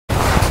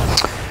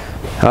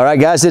All right,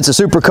 guys, it's a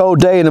super cold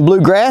day in the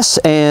Bluegrass,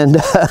 and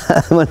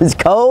when it's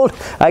cold,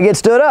 I get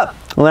stood up.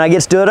 When I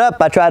get stood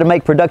up, I try to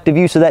make productive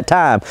use of that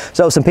time.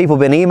 So some people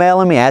have been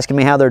emailing me, asking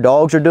me how their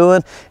dogs are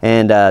doing,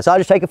 and so I'll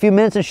just take a few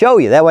minutes and show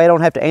you. That way I don't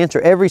have to answer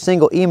every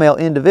single email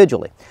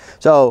individually.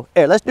 So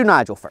here, let's do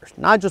Nigel first.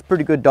 Nigel's a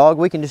pretty good dog.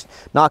 We can just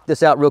knock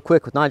this out real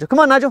quick with Nigel. Come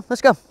on, Nigel,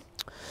 let's go.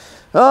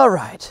 All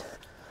right.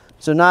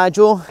 So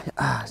Nigel,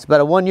 it's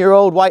about a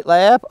 1-year-old white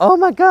lab. Oh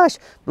my gosh,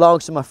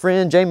 belongs to my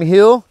friend Jamie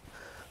Hill.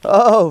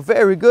 Oh,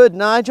 very good,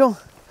 Nigel.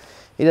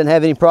 He doesn't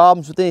have any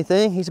problems with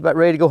anything. He's about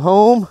ready to go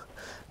home.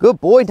 Good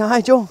boy,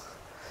 Nigel.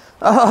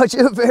 Oh,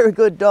 you're a very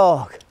good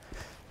dog.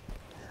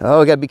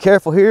 Oh, we gotta be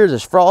careful here.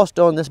 There's frost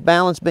on this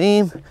balance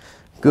beam.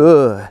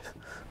 Good.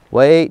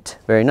 Wait,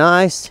 very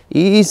nice,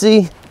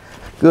 easy.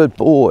 Good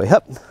boy.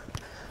 Up.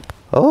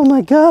 Oh my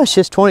gosh,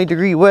 this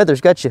 20-degree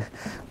weather's got you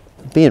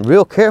being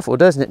real careful,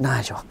 doesn't it,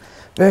 Nigel?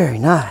 Very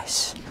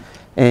nice.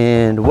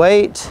 And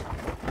wait.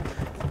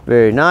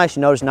 Very nice.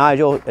 You notice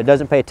Nigel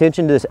doesn't pay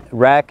attention to this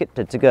racket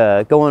that's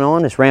going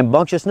on, this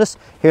rambunctiousness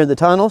here in the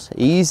tunnels.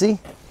 Easy.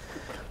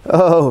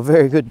 Oh,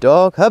 very good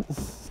dog. Up.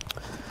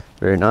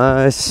 Very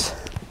nice.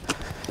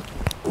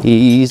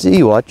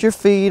 Easy. Watch your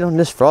feet on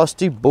this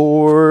frosty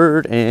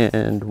board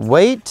and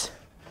wait.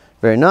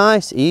 Very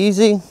nice.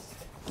 Easy.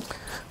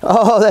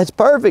 Oh, that's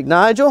perfect,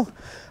 Nigel.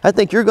 I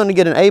think you're going to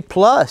get an A+.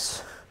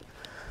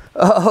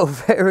 Oh,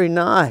 very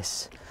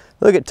nice.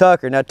 Look at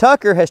Tucker. Now,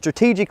 Tucker has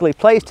strategically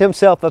placed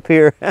himself up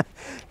here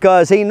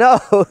because he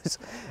knows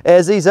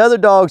as these other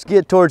dogs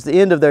get towards the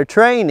end of their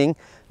training,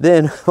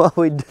 then what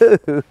we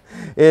do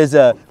is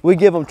we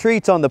give them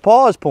treats on the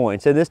pause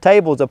points. And this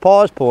table is a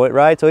pause point,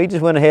 right? So he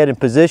just went ahead and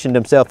positioned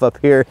himself up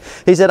here.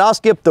 He said, I'll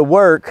skip the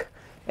work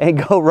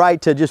and go right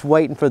to just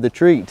waiting for the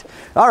treat.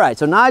 All right,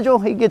 so Nigel,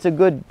 he gets a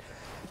good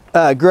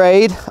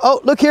grade.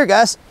 Oh, look here,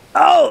 guys.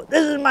 Oh,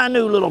 this is my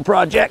new little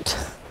project.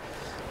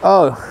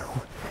 Oh.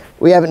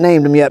 We haven't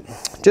named him yet.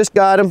 Just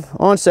got him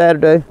on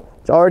Saturday.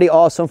 It's already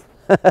awesome.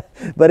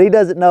 But he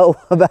doesn't know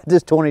about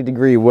this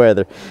 20-degree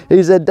weather.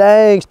 He said,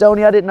 dang,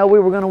 Stonnie, I didn't know we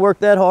were going to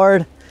work that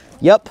hard.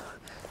 Yep,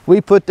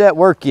 we put that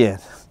work in.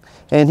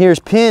 And here's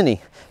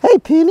Penny. Hey,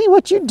 Penny,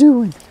 what you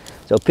doing?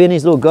 So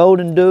Penny's little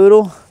golden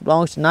doodle.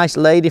 Belongs to a nice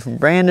lady from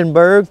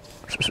Brandenburg.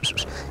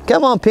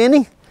 Come on,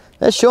 Penny.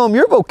 Let's show him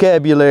your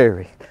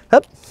vocabulary.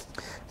 Hup.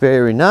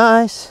 Very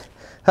nice.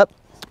 Hup.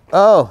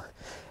 Oh.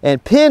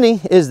 And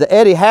Penny is the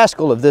Eddie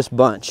Haskell of this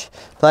bunch.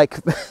 Like,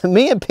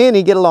 me and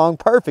Penny get along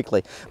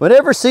perfectly.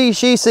 Whenever she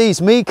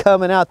sees me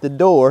coming out the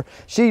door,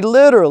 she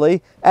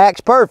literally acts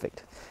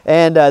perfect.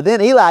 And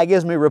then Eli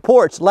gives me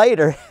reports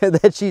later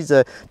that she's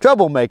a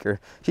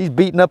troublemaker. She's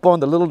beating up on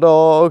the little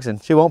dogs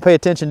and she won't pay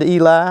attention to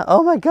Eli.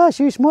 Oh my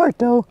gosh, you're smart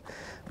though.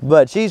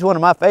 But she's one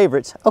of my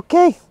favorites.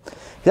 Okay,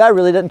 I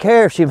really doesn't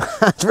care if she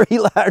minds for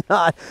Eli or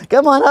not.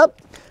 Come on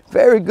up.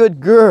 Very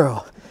good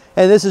girl.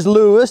 And this is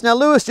Lewis. Now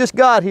Lewis just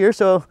got here,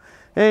 so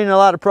there ain't a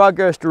lot of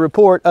progress to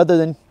report other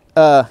than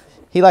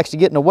he likes to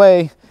get in the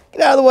way.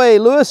 Get out of the way,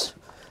 Lewis.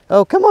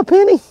 Oh, come on,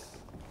 Penny.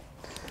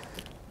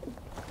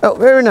 Oh,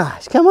 very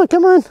nice. Come on,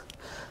 come on.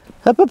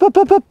 Up, up, up,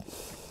 up, up.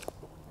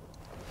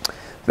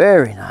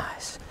 Very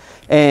nice.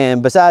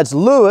 And besides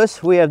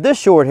Lewis, we have this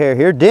short hair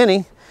here,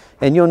 Denny.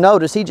 And you'll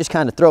notice he just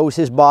kind of throws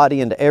his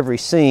body into every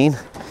scene.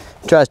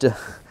 Tries to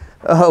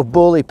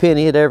bully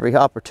Penny at every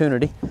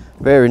opportunity.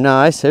 Very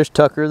nice. There's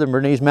Tucker, the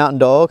Bernese Mountain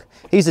Dog.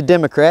 He's a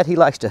Democrat. He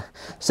likes to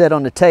sit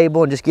on the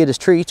table and just get his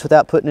treats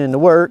without putting in the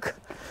work.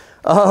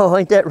 Oh,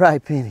 ain't that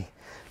right, Penny?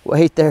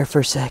 Wait there for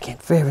a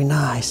second. Very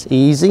nice.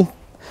 Easy.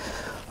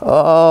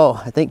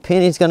 Oh, I think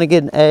Penny's going to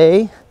get an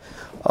A.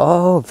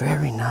 Oh,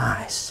 very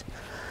nice.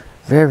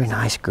 Very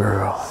nice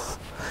girl.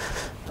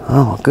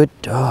 Oh, good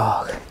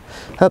dog.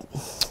 Hup.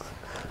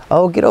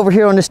 Oh, get over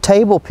here on this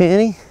table,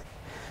 Penny.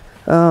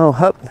 Oh,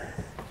 hup.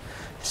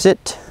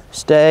 Sit,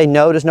 stay,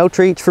 notice, no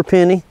treats for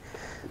Penny.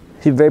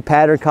 She's a very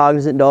pattern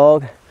cognizant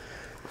dog.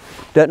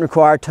 Doesn't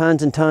require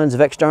tons and tons of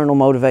external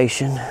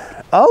motivation.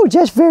 Oh,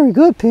 just very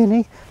good,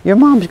 Penny. Your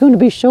mom's going to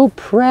be so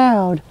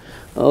proud.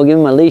 Oh, give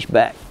me my leash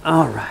back.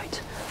 All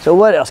right. So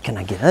what else can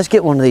I get? Let's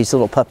get one of these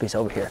little puppies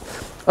over here.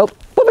 Oh,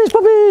 puppies,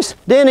 puppies.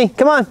 Denny,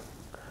 come on.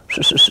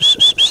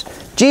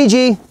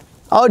 Gigi.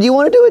 Oh, do you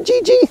want to do it,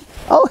 Gigi?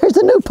 Oh, here's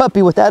a new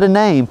puppy without a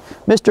name.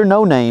 Mr.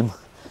 No Name.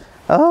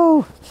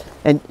 Oh,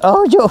 and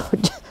oh, Joe,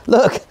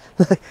 look.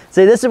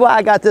 See, this is why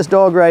I got this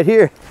dog right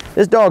here.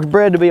 This dog's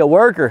bred to be a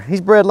worker. He's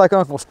bred like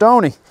Uncle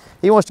Stonnie.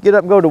 He wants to get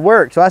up and go to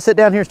work. So I sit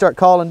down here and start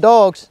calling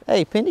dogs.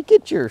 Hey, Penny,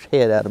 get your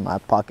head out of my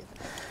pocket.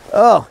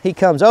 Oh, he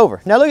comes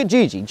over. Now look at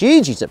Gigi.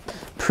 Gigi's a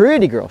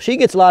pretty girl. She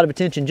gets a lot of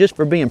attention just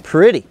for being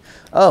pretty.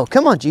 Oh,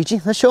 come on,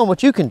 Gigi. Let's show them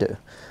what you can do.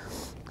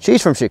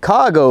 She's from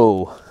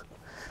Chicago.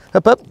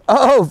 Up, up.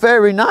 Oh,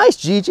 very nice,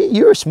 Gigi.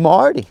 You're a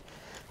smarty.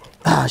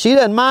 She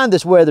doesn't mind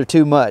this weather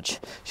too much.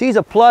 She's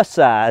a plus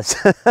size.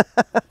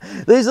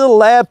 These little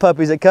lab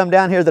puppies that come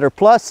down here that are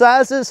plus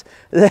sizes,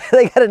 they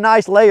got a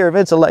nice layer of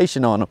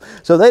insulation on them.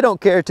 So they don't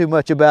care too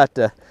much about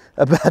the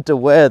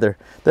weather.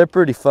 They're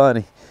pretty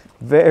funny.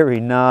 Very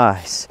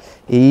nice.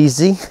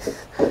 Easy.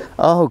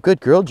 Oh, good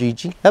girl,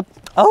 Gigi. Up.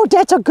 Oh,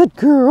 that's a good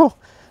girl.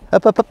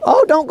 Up, up, up.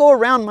 Oh, don't go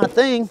around my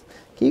thing.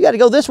 You got to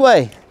go this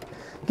way.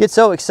 Get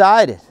so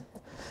excited.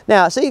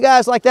 Now, see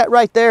guys, like that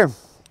right there.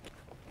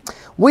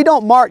 We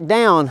don't mark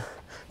down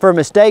for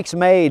mistakes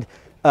made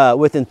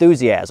with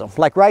enthusiasm.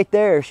 Like right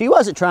there, she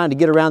wasn't trying to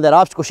get around that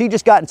obstacle. She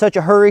just got in such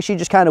a hurry, she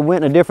just kind of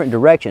went in a different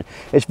direction.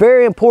 It's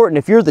very important,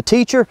 if you're the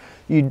teacher,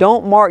 you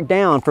don't mark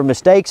down for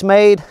mistakes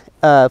made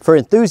for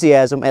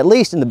enthusiasm, at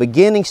least in the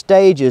beginning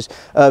stages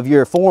of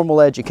your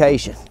formal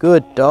education.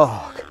 Good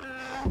dog.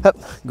 Up.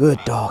 Good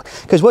dog.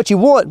 Because what you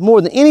want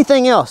more than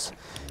anything else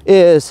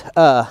is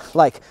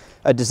like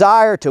a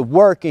desire to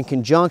work in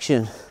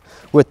conjunction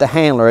with the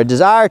handler, a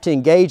desire to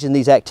engage in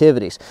these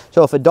activities.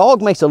 So if a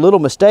dog makes a little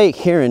mistake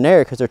here and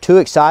there because they're too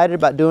excited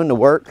about doing the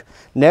work,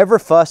 never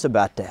fuss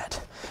about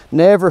that.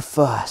 Never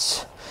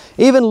fuss.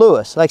 Even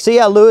Lewis, like see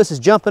how Lewis is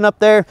jumping up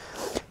there?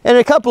 In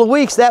a couple of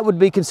weeks, that would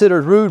be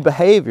considered rude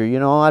behavior. You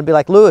know, I'd be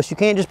like, Lewis, you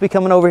can't just be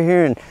coming over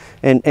here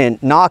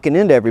and knocking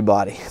into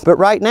everybody. But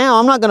right now,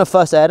 I'm not gonna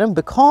fuss at him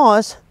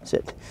because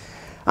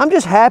I'm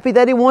just happy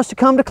that he wants to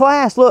come to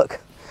class.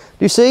 Look,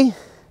 do you see?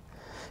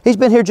 He's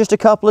been here just a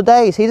couple of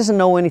days. He doesn't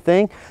know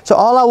anything. So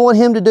all I want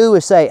him to do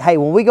is say, hey,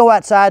 when we go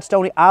outside,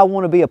 Stonnie, I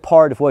want to be a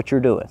part of what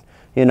you're doing.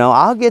 You know,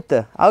 I'll get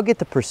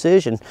the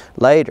precision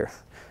later.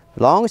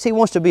 As long as he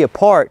wants to be a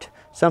part,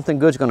 something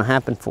good's going to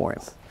happen for him.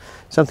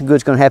 Something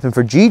good's going to happen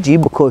for Gigi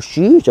because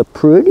she's a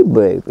pretty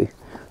baby.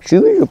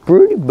 She's a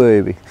pretty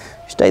baby.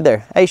 Stay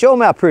there. Hey, show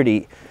him how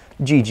pretty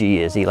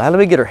Gigi is, Eli. Let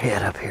me get her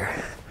head up here.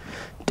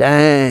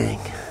 Dang.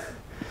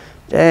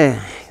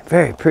 Dang.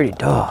 Very pretty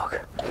dog.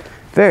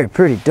 Very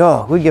pretty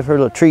dog. We give her a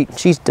little treat.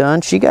 She's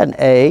done. She got an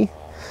A.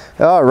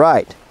 All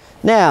right.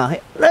 Now,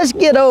 let's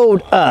get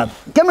old, come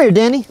here,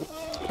 Denny.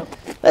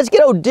 Let's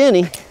get old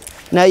Denny.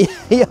 Now,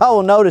 y'all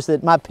will notice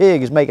that my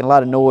pig is making a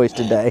lot of noise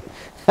today.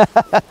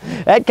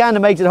 That kind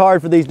of makes it hard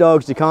for these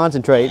dogs to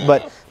concentrate.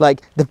 But,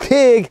 like, the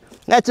pig,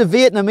 that's a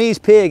Vietnamese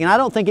pig, and I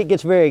don't think it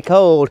gets very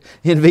cold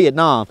in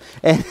Vietnam.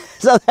 And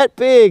so that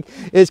pig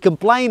is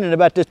complaining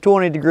about this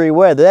 20-degree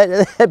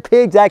weather. That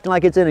pig's acting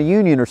like it's in a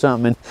union or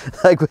something, and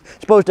like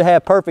supposed to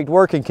have perfect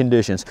working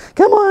conditions.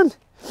 Come on.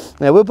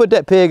 Now, we'll put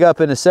that pig up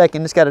in a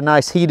second. It's got a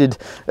nice heated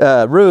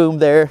room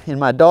there in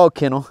my dog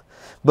kennel.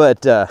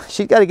 But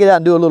she's got to get out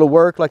and do a little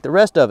work like the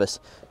rest of us.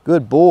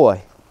 Good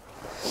boy.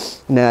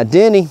 Now,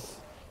 Denny.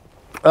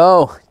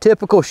 Oh,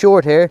 typical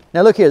short hair.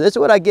 Now, look here. This is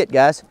what I get,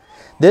 guys.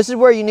 This is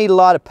where you need a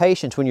lot of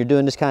patience when you're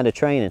doing this kind of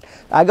training.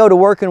 I go to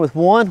working with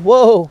one.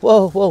 Whoa,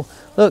 whoa, whoa.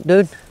 Look,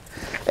 dude.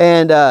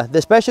 And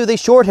especially with these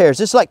short hairs,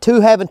 this is like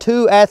having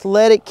two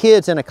athletic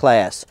kids in a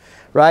class,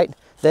 right?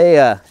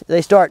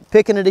 They start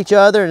picking at each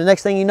other, and the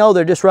next thing you know,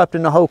 they're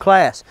disrupting the whole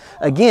class.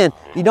 Again,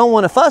 you don't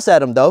want to fuss at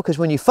them, though, because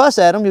when you fuss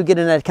at them, you get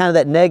in that kind of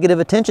that negative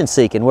attention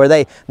seeking where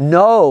they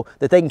know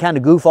that they can kind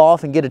of goof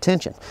off and get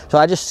attention. So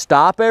I just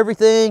stop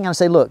everything and I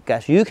say, look,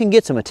 guys, you can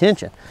get some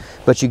attention,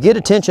 but you get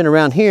attention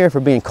around here for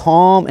being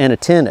calm and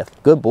attentive.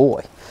 Good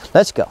boy.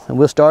 Let's go, and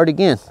we'll start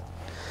again.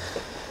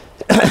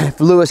 If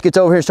Lewis gets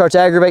over here and starts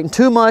aggravating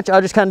too much,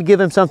 I'll just kind of give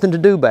him something to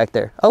do back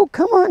there. Oh,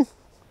 come on.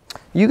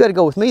 You got to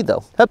go with me,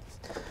 though. Up.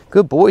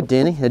 Good boy,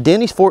 Denny. Now,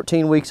 Denny's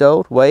 14 weeks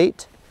old.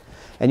 Wait.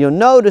 And you'll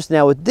notice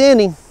now with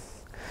Denny,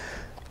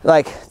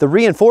 like the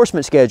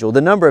reinforcement schedule,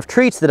 the number of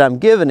treats that I'm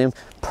giving him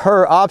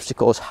per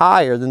obstacle is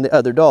higher than the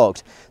other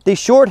dogs. These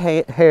short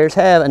hairs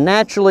have a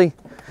naturally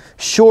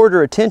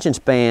shorter attention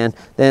span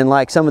than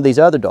like some of these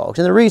other dogs.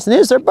 And the reason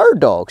is they're bird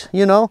dogs,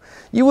 you know.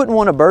 You wouldn't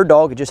want a bird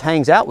dog that just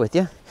hangs out with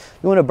you.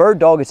 You want a bird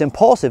dog that's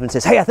impulsive and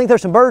says, hey, I think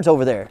there's some birds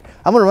over there.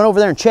 I'm gonna run over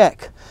there and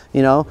check.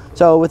 You know,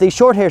 so with these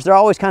short hairs, they're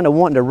always kind of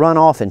wanting to run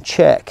off and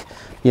check.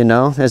 You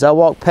know, as I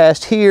walk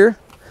past here,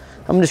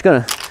 I'm just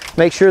gonna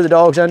make sure the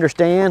dogs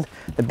understand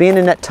that being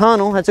in that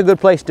tunnel, that's a good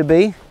place to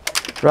be,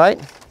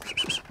 right?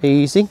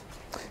 Easy.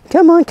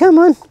 Come on, come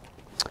on.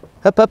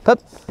 Up, up, up.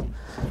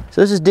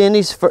 So this is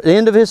Denny's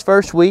end of his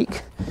first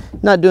week.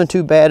 Not doing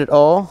too bad at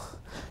all.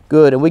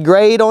 Good, and we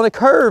grade on a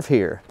curve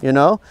here, you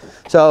know.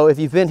 So if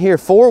you've been here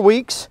 4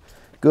 weeks,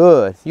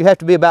 good. You have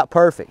to be about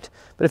perfect.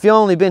 But if you've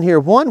only been here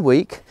 1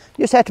 week,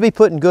 you just have to be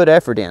putting good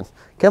effort in.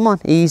 Come on,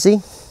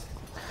 easy.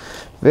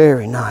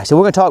 Very nice. And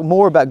we're going to talk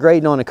more about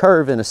grading on a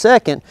curve in a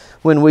second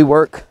when we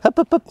work up,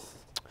 up, up,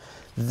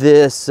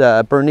 this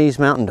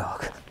Bernese Mountain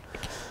Dog.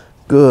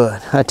 Good.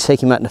 I had to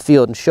take him out in the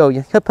field and show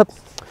you. Up, up.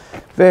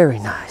 Very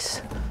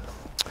nice.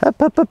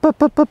 Up, up, up,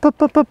 up, up, up,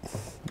 up, up, up.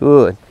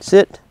 Good.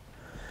 Sit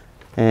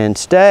and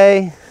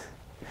stay.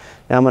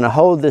 Now I'm going to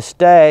hold this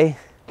stay,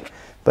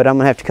 but I'm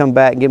going to have to come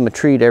back and give him a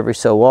treat every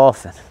so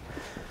often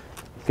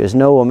because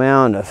no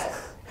amount of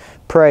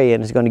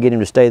praying is going to get him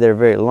to stay there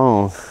very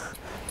long.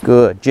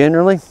 Good.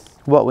 Generally,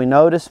 what we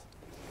notice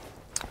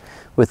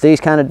with these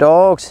kind of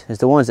dogs is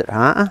the ones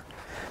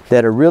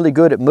that are really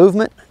good at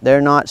movement.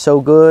 They're not so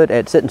good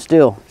at sitting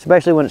still,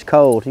 especially when it's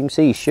cold. You can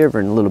see he's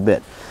shivering a little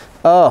bit.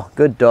 Oh,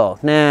 good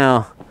dog.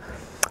 Now,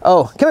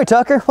 oh, come here,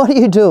 Tucker. What are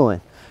you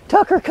doing?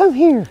 Tucker, come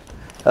here.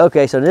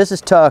 Okay, so this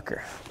is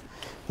Tucker.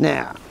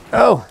 Now,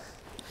 oh,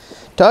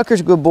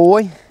 Tucker's a good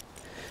boy,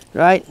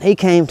 right? He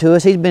came to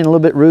us. He's been a little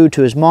bit rude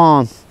to his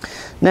mom.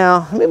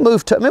 Now, let me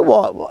move, let me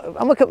walk.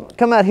 I'm gonna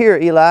come out here,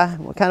 Eli.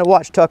 We'll kind of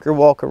watch Tucker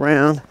walk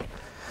around.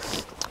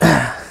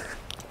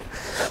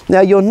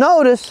 Now, you'll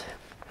notice,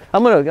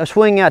 I'm gonna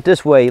swing out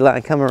this way, Eli,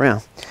 and come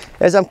around.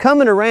 As I'm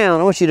coming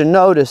around, I want you to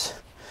notice,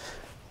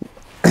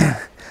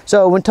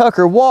 so when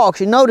Tucker walks,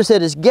 you notice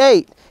at his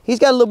gait, he's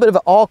got a little bit of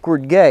an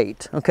awkward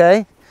gait,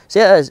 okay? See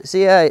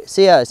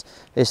how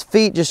his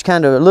feet just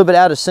kind of a little bit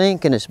out of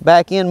sync and his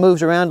back end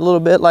moves around a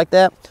little bit like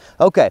that?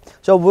 Okay,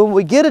 so when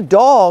we get a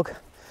dog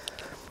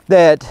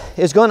that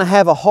is gonna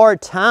have a hard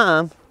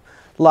time,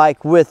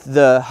 like with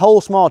the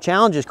whole small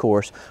challenges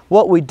course,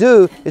 what we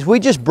do is we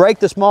just break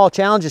the small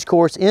challenges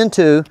course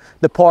into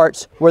the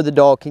parts where the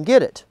dog can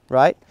get it,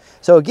 right?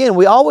 So again,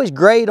 we always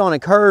grade on a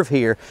curve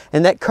here,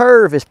 and that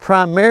curve is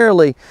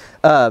primarily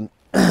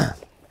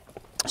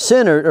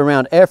centered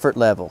around effort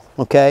level,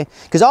 okay?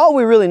 Because all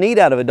we really need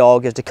out of a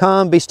dog is to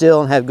come, be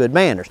still, and have good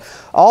manners.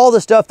 All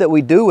the stuff that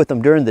we do with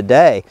them during the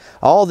day,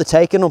 all the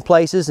taking them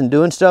places and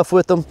doing stuff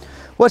with them,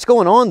 what's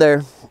going on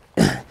there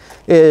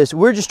is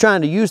we're just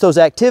trying to use those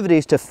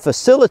activities to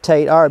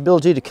facilitate our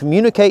ability to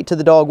communicate to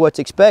the dog what's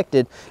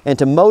expected and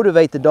to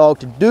motivate the dog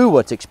to do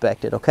what's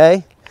expected,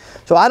 okay?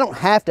 So I don't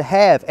have to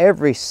have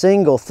every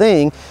single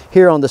thing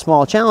here on the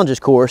small challenges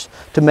course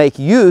to make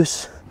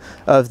use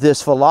of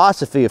this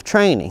philosophy of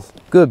training.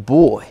 Good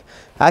boy.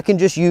 I can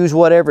just use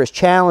whatever is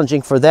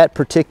challenging for that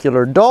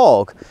particular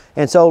dog.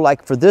 And so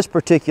like for this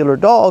particular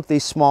dog,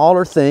 these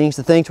smaller things,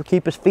 the things that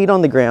keep his feet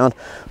on the ground,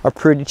 are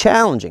pretty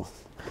challenging.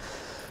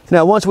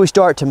 Now, once we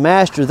start to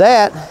master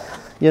that,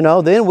 you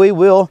know, then we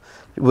will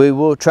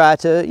try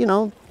to, you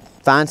know,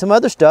 find some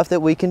other stuff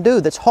that we can do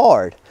that's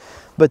hard.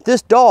 But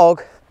this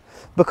dog,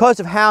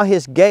 because of how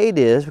his gait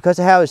is, because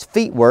of how his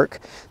feet work,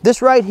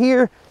 this right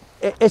here,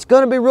 it's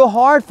going to be real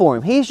hard for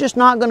him. He's just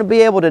not going to be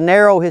able to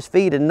narrow his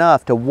feet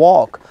enough to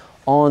walk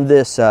on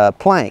this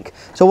plank.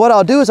 So what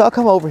I'll do is I'll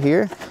come over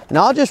here and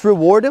I'll just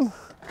reward him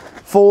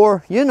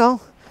for, you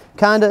know,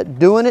 kind of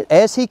doing it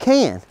as he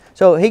can.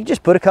 So he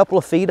just put a couple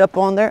of feet up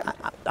on there.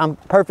 I'm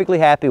perfectly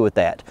happy with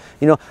that.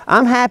 You know,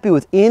 I'm happy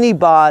with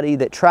anybody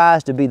that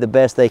tries to be the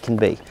best they can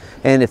be.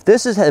 And if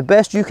this is the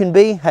best you can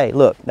be, hey,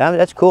 look,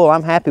 that's cool.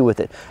 I'm happy with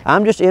it.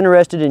 I'm just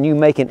interested in you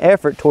making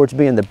effort towards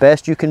being the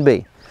best you can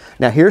be.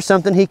 Now, here's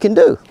something he can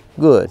do.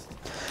 Good.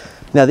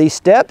 Now, these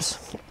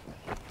steps,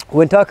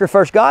 when Tucker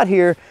first got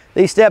here,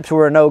 these steps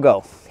were a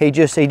no-go. He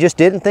just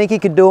didn't think he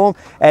could do them.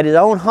 At his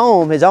own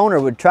home, his owner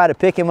would try to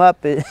pick him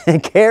up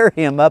and carry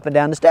him up and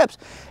down the steps.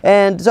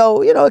 And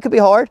so, you know, it could be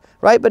hard,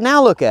 right? But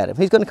now look at him.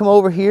 He's going to come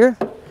over here.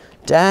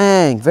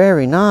 Dang,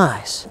 very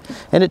nice.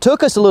 And it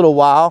took us a little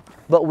while,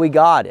 but we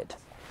got it.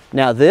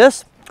 Now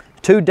this,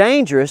 too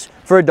dangerous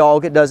for a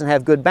dog that doesn't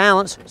have good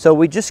balance, so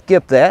we just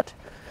skip that.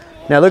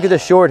 Now look at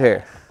this short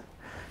hair.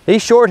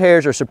 These short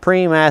hairs are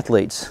supreme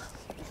athletes.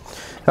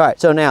 All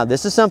right, so now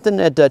this is something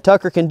that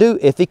Tucker can do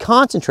if he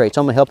concentrates.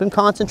 I'm gonna help him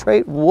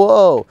concentrate.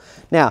 Whoa.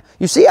 Now,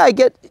 you see I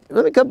get,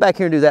 let me come back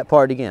here and do that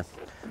part again.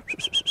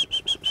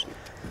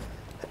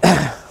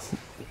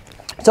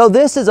 So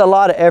this is a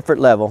lot of effort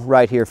level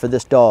right here for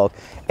this dog.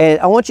 And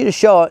I want you to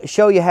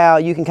show you how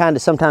you can kind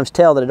of sometimes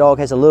tell that a dog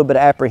has a little bit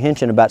of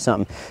apprehension about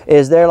something.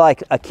 Is they're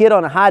like a kid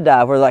on a high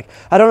dive where they're like,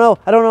 I don't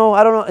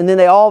know, and then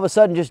they all of a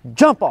sudden just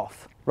jump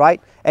off, right?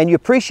 And you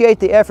appreciate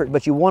the effort,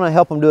 but you want to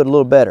help them do it a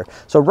little better.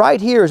 So right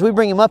here, as we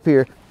bring him up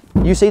here,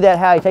 you see that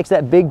how he takes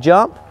that big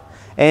jump?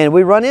 And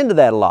we run into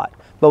that a lot.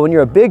 But when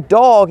you're a big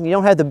dog and you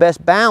don't have the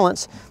best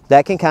balance,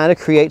 that can kind of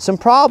create some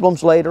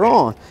problems later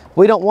on.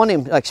 We don't want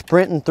him like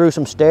sprinting through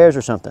some stairs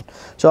or something.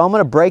 So I'm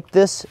going to break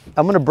this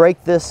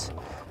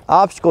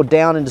obstacle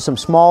down into some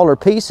smaller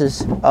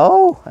pieces.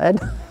 Oh,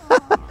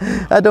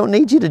 I don't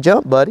need you to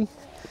jump, buddy.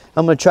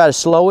 I'm going to try to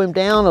slow him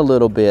down a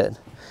little bit.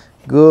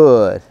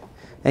 Good.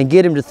 And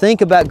get him to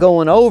think about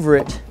going over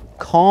it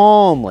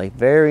calmly.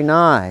 Very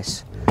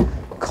nice.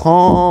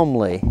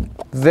 Calmly.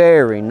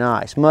 Very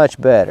nice. Much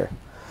better.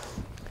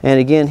 And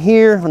again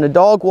here on the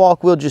dog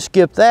walk, we'll just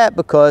skip that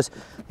because,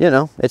 you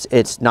know,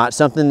 it's not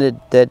something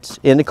that's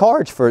in the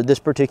cards for this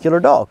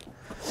particular dog.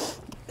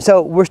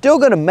 So we're still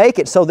going to make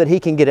it so that he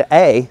can get an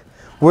A.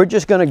 We're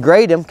just going to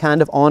grade him kind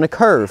of on a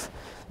curve.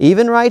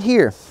 Even right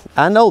here.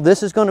 I know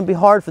this is going to be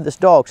hard for this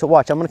dog. So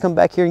watch, I'm going to come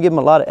back here and give him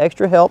a lot of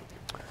extra help.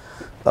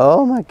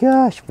 Oh my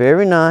gosh,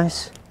 very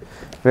nice.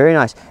 Very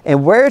nice.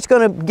 And where it's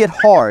going to get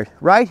hard,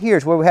 right here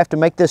is where we have to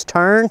make this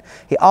turn.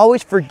 He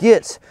always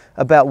forgets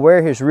about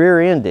where his rear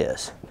end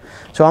is.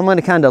 So I'm going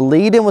to kind of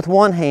lead him with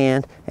one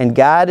hand and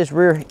guide his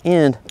rear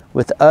end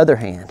with the other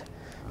hand.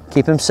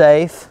 Keep him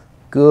safe.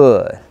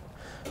 Good.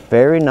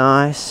 Very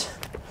nice.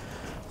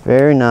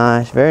 Very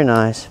nice. Very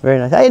nice. Very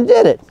nice. Hey, you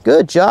did it.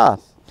 Good job.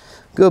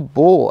 Good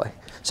boy.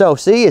 So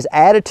see, his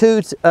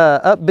attitude's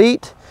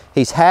upbeat.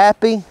 He's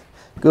happy.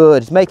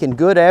 Good. He's making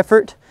good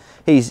effort.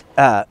 He's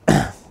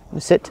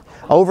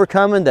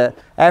overcoming the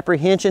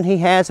apprehension he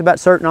has about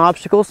certain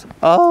obstacles.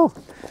 Oh,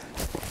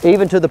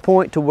 even to the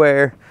point to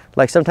where,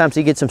 like, sometimes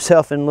he gets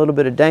himself in a little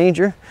bit of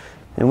danger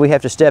and we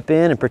have to step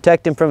in and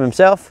protect him from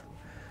himself.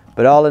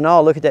 But all in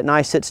all, look at that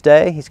nice sit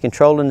stay. He's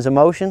controlling his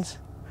emotions.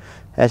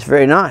 That's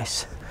very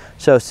nice.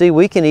 So see,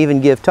 we can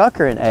even give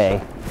Tucker an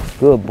A.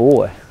 Good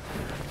boy.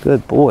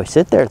 Good boy.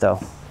 Sit there though.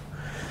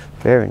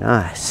 Very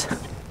nice.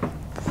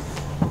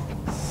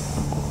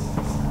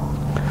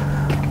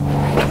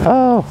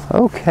 Oh,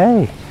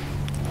 okay.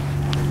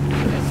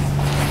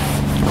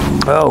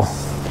 Oh,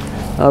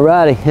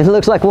 alrighty. It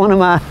looks like one of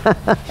my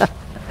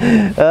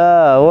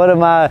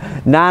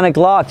 9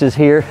 o'clocks is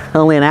here.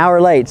 Only an hour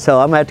late, so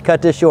I'm gonna have to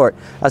cut this short.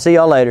 I'll see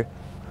y'all later.